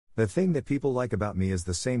The thing that people like about me is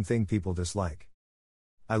the same thing people dislike.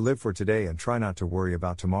 I live for today and try not to worry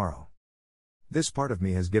about tomorrow. This part of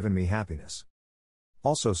me has given me happiness.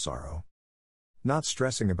 Also sorrow. Not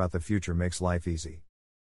stressing about the future makes life easy.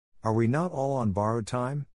 Are we not all on borrowed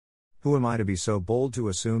time? Who am I to be so bold to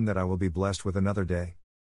assume that I will be blessed with another day?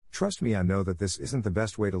 Trust me, I know that this isn't the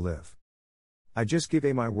best way to live. I just give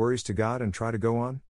my worries to God and try to go on.